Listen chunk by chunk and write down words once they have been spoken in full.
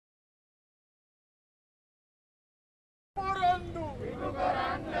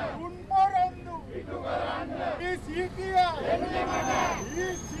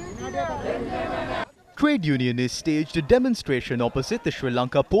Trade unionists staged a demonstration opposite the Sri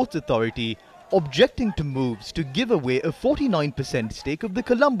Lanka Ports Authority, objecting to moves to give away a 49% stake of the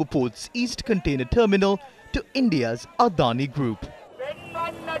Colombo Port's East Container Terminal to India's Adani Group.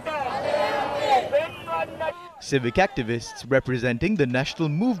 Civic activists representing the national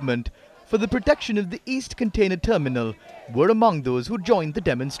movement for the protection of the East Container Terminal were among those who joined the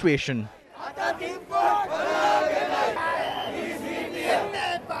demonstration.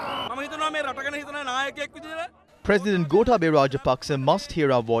 President Gotabaya Rajapaksa must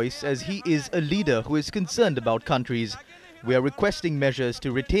hear our voice, as he is a leader who is concerned about countries. We are requesting measures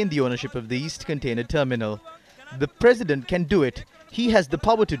to retain the ownership of the East Container Terminal. The President can do it. He has the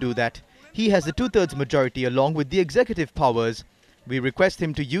power to do that. He has a two-thirds majority along with the executive powers. We request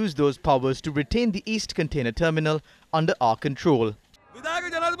him to use those powers to retain the East Container Terminal under our control.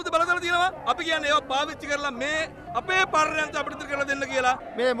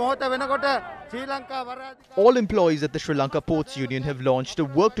 All employees at the Sri Lanka Ports Union have launched a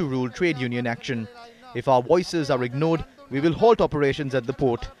work to rule trade union action. If our voices are ignored, we will halt operations at the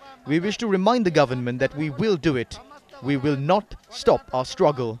port. We wish to remind the government that we will do it. We will not stop our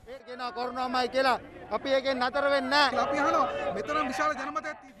struggle.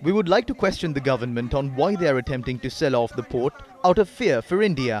 We would like to question the government on why they are attempting to sell off the port out of fear for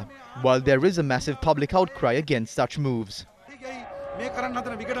India, while there is a massive public outcry against such moves.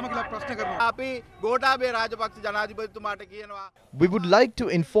 We would like to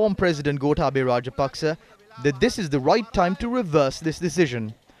inform President Gotabaya Rajapaksa that this is the right time to reverse this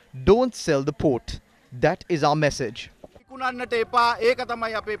decision. Don't sell the port. That is our message.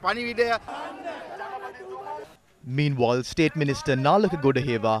 Meanwhile, State Minister Nalaka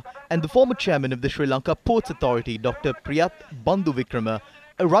Godaheva and the former chairman of the Sri Lanka Ports Authority, Dr. Priyat Bandhu Vikrama,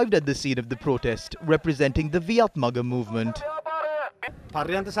 arrived at the scene of the protest, representing the Viyatmaga movement.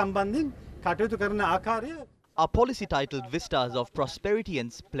 Our policy titled Vistas of Prosperity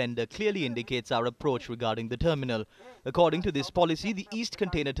and Splendor clearly indicates our approach regarding the terminal. According to this policy, the East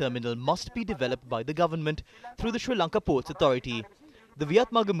Container Terminal must be developed by the government through the Sri Lanka Ports Authority. The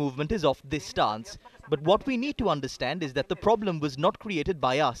Viyatmaga movement is of this stance. But what we need to understand is that the problem was not created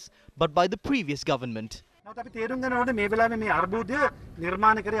by us, but by the previous government.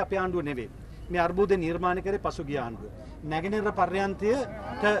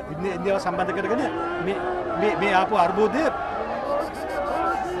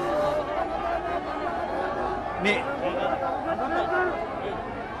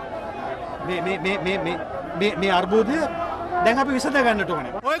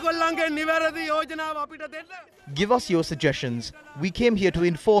 Give us your suggestions. We came here to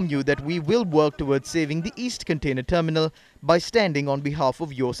inform you that we will work towards saving the East Container Terminal by standing on behalf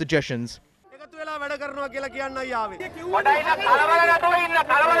of your suggestions.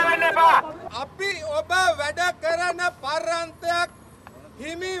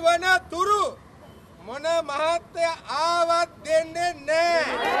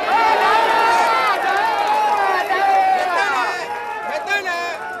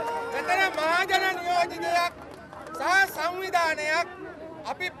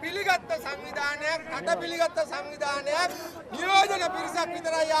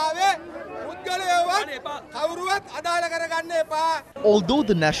 Although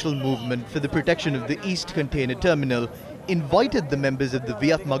the national movement for the protection of the East Container Terminal invited the members of the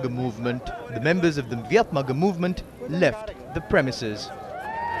Viyatmaga movement, the members of the Viyatmaga movement left the premises.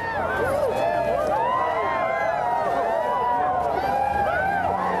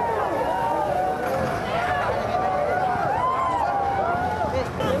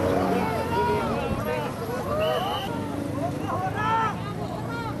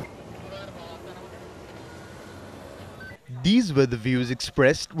 These were the views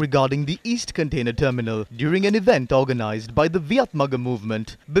expressed regarding the East Container Terminal during an event organized by the Viyatmaga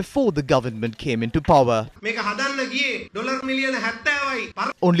movement before the government came into power.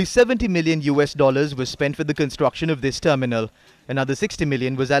 Only $70 million was spent for the construction of this terminal. Another $60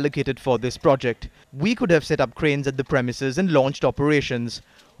 million was allocated for this project. We could have set up cranes at the premises and launched operations.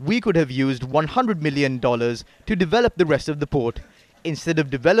 We could have used $100 million to develop the rest of the port. Instead of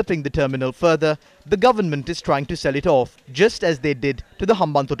developing the terminal further, the government is trying to sell it off, just as they did to the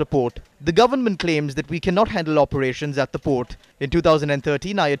Hambantota port. The government claims that we cannot handle operations at the port. In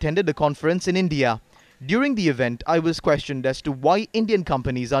 2013, I attended a conference in India. During the event, I was questioned as to why Indian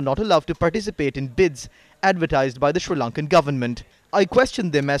companies are not allowed to participate in bids advertised by the Sri Lankan government. I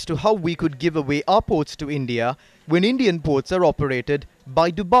questioned them as to how we could give away our ports to India when Indian ports are operated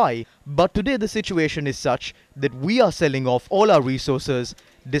by Dubai. But today the situation is such that we are selling off all our resources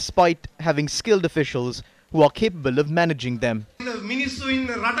despite having skilled officials who are capable of managing them. මිනිස්සු ඉන්න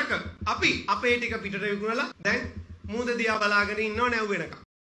රටක අපි අපේ ටික පිටට විකුණලා දැන් මූද දිහා බලාගෙන ඉන්නව නැව් වෙනකම්.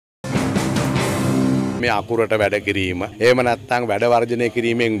 මේ අකුරට වැඩ කිරීම එහෙම නැත්නම් වැඩ වර්ජනය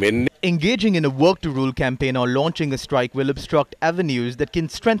කිරීමෙන් වෙන්නේ. Engaging in a work to rule campaign or launching a strike will obstruct avenues that can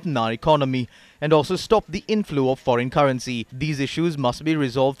strengthen our economy and also stop the inflow of foreign currency. These issues must be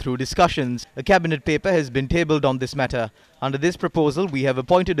resolved through discussions. A cabinet paper has been tabled on this matter. Under this proposal, we have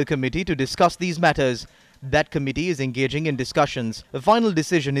appointed a committee to discuss these matters. That committee is engaging in discussions. A final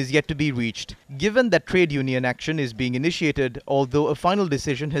decision is yet to be reached. Given that trade union action is being initiated, although a final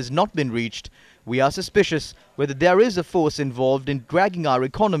decision has not been reached, we are suspicious whether there is a force involved in dragging our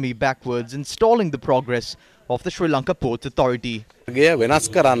economy backwards and stalling the progress of the Sri Lanka Ports Authority. වෙනස්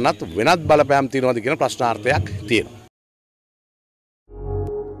කරන්නත් වෙනත් බලපෑම් තියෙනවද කියන ප්‍රශ්නාර්ථයක් තියෙනවා.